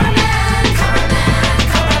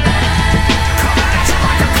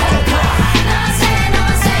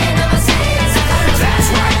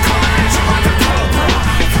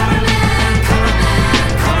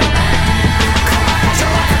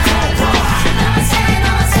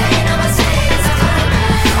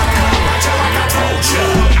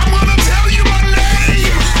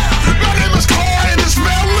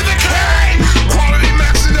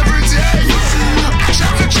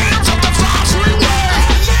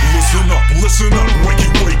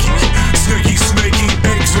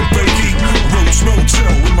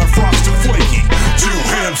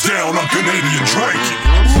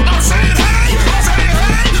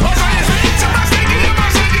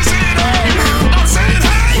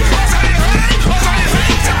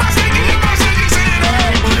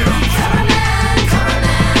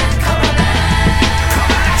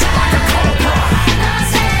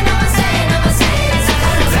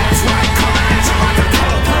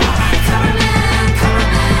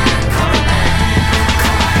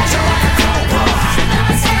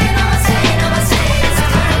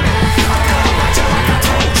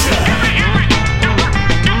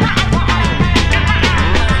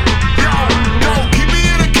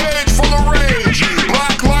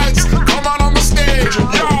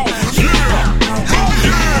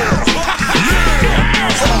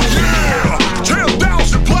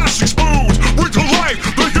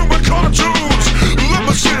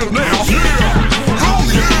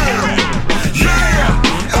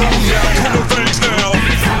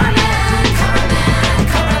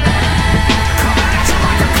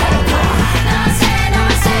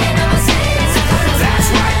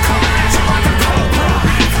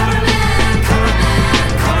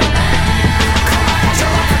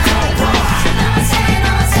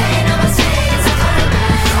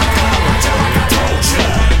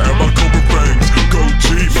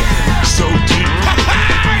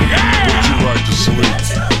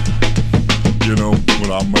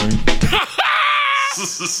 I mean?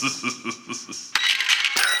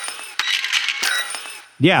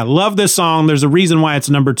 Yeah, love this song. There's a reason why it's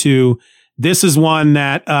number 2. This is one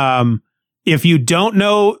that, if you don't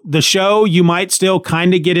know the show, you might still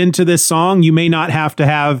kind of get into this song. You may not have to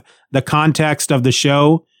have the context of the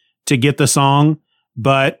show to get the song,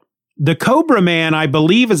 but the Cobra Man, I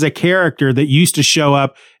believe, is a character that used to show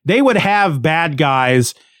up. They would have bad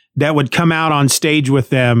guys that would come out on stage with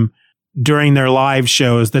them during their live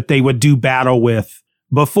shows that they would do battle with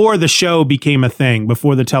before the show became a thing,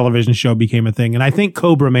 before the television show became a thing. And I think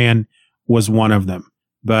Cobra Man was one of them.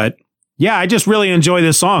 But yeah, I just really enjoy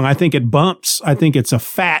this song. I think it bumps. I think it's a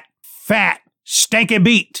fat, stanky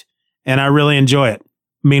beat. And I really enjoy it.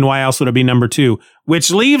 I mean, why else would it be number 2?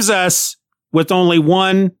 Which leaves us with only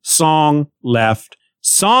one song left.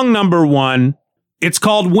 Song number 1. It's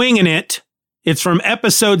called Wingin' It. It's from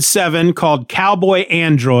episode 7 called Cowboy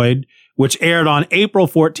Android, which aired on April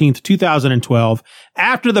 14th, 2012.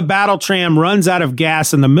 After the battle tram runs out of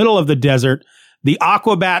gas in the middle of the desert, the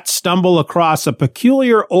Aquabats stumble across a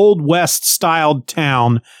peculiar Old West-styled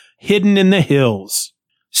town hidden in the hills.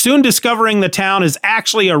 Soon discovering the town is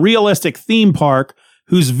actually a realistic theme park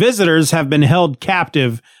whose visitors have been held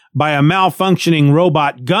captive by a malfunctioning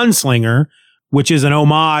robot gunslinger, which is an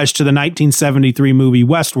homage to the 1973 movie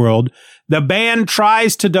Westworld. The band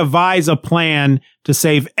tries to devise a plan to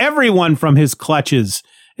save everyone from his clutches,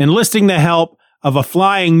 enlisting the help of a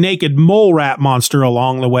flying naked mole rat monster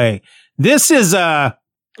along the way. This is I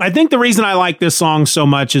think the reason I like this song so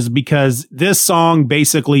much is because this song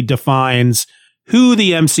basically defines who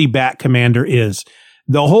the MC Bat Commander is.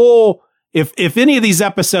 The whole, if any of these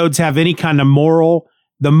episodes have any kind of moral,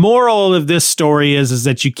 the moral of this story is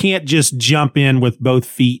that you can't just jump in with both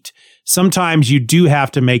feet. Sometimes you do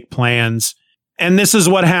have to make plans. And this is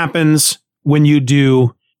what happens when you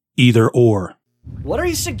do either or. What are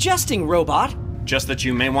you suggesting, robot? Just that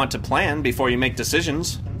you may want to plan before you make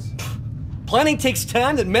decisions. Planning takes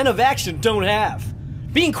time that men of action don't have.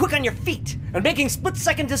 Being quick on your feet and making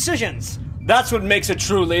split-second decisions. That's what makes a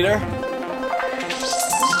true leader.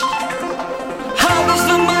 How does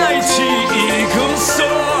the mighty eagle soar?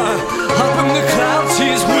 Up in the clouds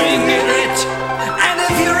he's winging it. And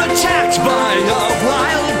if you're attacked by a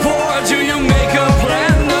wild boar, do you make a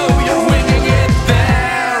plan? No, you're winging it.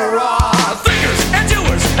 There are thinkers and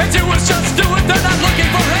doers just do it. They're not looking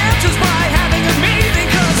for answers by having a meeting,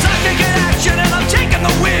 'cause I can get action and I'm taking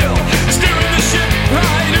the wheel, steering the ship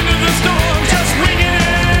right into the storm, just winging it.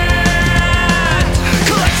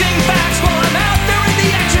 Collecting facts while I'm out there in the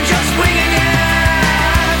action, just winging it.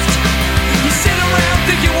 You sit around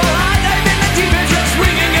thinking, well, I dive in the deep end, just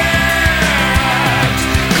winging it.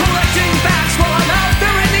 Collecting facts while I'm out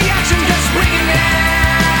there in the action, just winging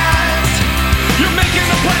it. You're making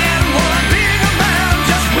a plan while I'm being a man,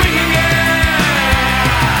 just winging it.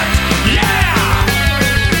 Yeah!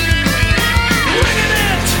 Winging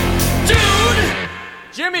it, dude!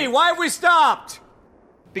 Jimmy, why have we stopped?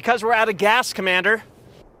 Because we're out of gas, Commander.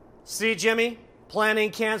 See, Jimmy?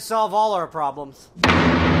 Planning can't solve all our problems.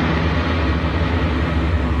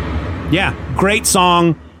 Yeah, great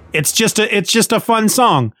song. It's just a fun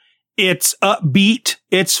song. It's upbeat.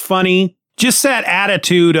 It's funny. Just that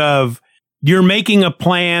attitude of you're making a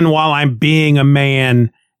plan while I'm being a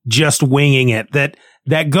man, just winging it.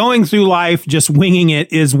 That going through life just winging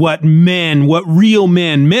it is what real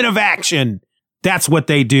men of action, that's what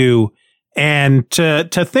they do. And to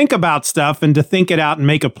think about stuff and to think it out and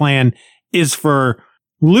make a plan is for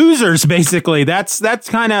losers, basically. That's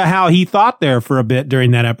kind of how he thought there for a bit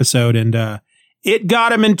during that episode. And it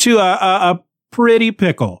got him into a pretty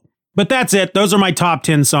pickle. But that's it. Those are my top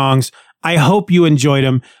 10 songs. I hope you enjoyed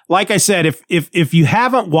them. Like I said, if you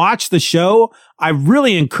haven't watched the show, I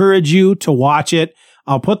really encourage you to watch it.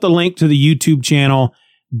 I'll put the link to the YouTube channel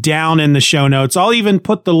down in the show notes. I'll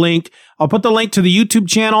put the link to the YouTube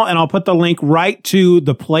channel, and I'll put the link right to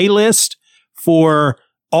the playlist for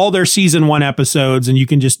all their season 1 episodes, and you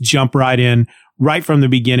can just jump right in right from the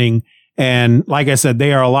beginning. And like I said,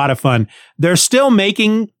 they are a lot of fun. They're still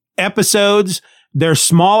making episodes. They're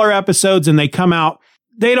smaller episodes, and they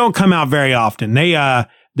don't come out very often. They're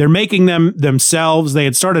making them themselves. They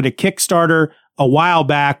had started a Kickstarter a while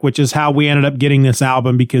back, which is how we ended up getting this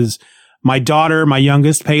album, because my daughter, my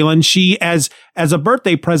youngest, Palin, she, as a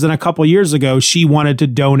birthday present a couple years ago, she wanted to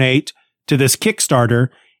donate to this Kickstarter,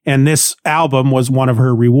 and this album was one of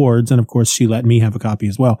her rewards. And of course, she let me have a copy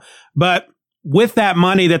as well. But with that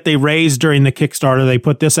money that they raised during the Kickstarter, they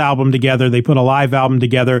put this album together. They put a live album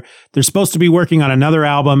together. They're supposed to be working on another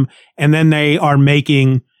album, and then they are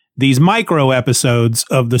making these micro episodes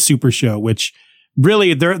of the Super Show, which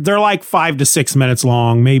really, they're like 5 to 6 minutes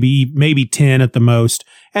long, maybe 10 at the most.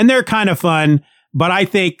 And they're kind of fun. But I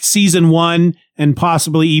think season 1 and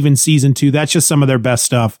possibly even season 2, that's just some of their best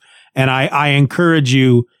stuff. And I encourage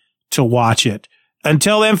you to watch it.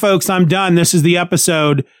 Until then, folks, I'm done. This is the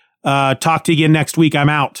episode. Talk to you again next week. I'm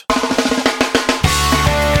out.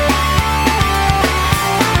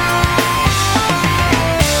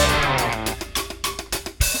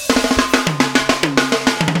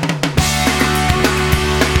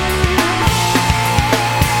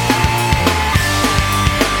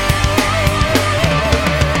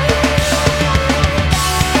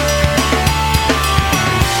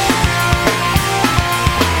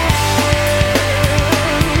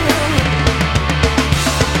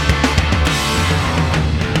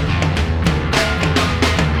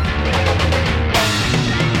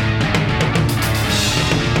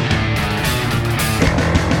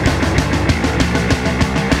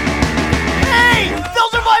 Hey!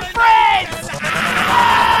 Those are my friends!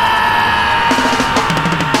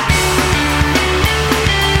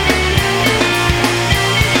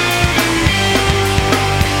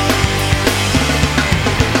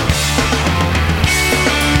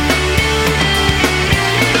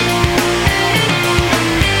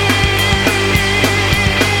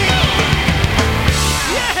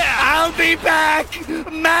 Yeah, I'll be back.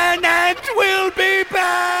 Man Ant will be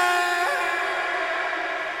back.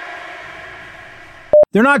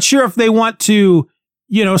 They're not sure if they want to,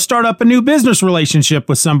 start up a new business relationship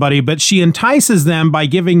with somebody, but she entices them by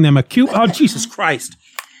giving them a oh, Jesus Christ.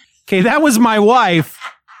 Okay, that was my wife.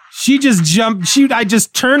 She just jumped. I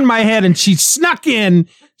just turned my head and she snuck in.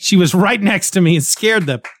 She was right next to me and scared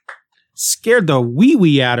the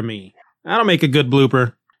wee-wee out of me. That'll make a good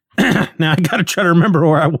blooper. Now I got to try to remember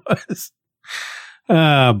where I was.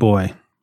 Oh, boy.